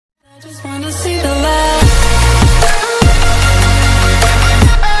Just wanna see the light.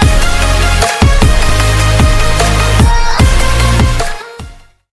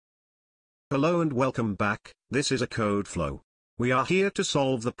 Hello and welcome back. This is a code flow. We are here to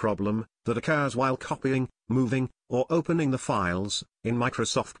solve the problem that occurs while copying, moving, or opening the files in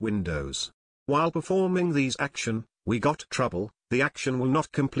Microsoft Windows. While performing these action, we got trouble. The action will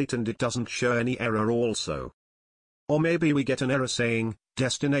not complete and it doesn't show any error also. Or maybe we get an error saying,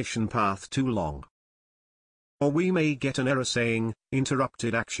 destination path too long. Or we may get an error saying,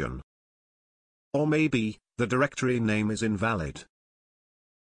 interrupted action. Or maybe, the directory name is invalid.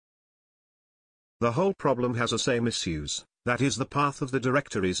 The whole problem has the same issues, that is the path of the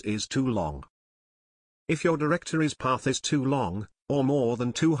directories is too long. If your directory's path is too long, or more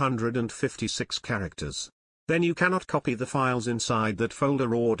than 256 characters, then you cannot copy the files inside that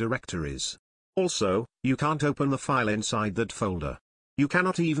folder or directories. Also, you can't open the file inside that folder. You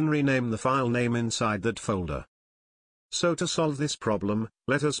cannot even rename the file name inside that folder. So to solve this problem,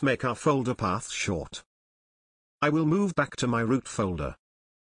 let us make our folder path short. I will move back to my root folder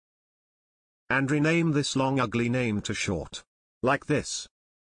and rename this long ugly name to short. Like this.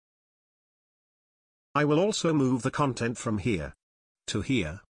 I will also move the content from here to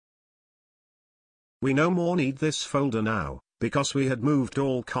here. We no more need this folder now, because we had moved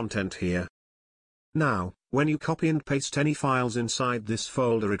all content here. Now, when you copy and paste any files inside this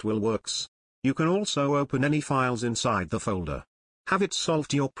folder it will works. You can also open any files inside the folder. Have it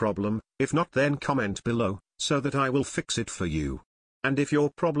solved your problem? If not, then comment below, so that I will fix it for you. And if your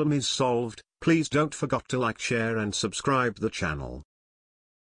problem is solved, please don't forget to like, share and subscribe the channel.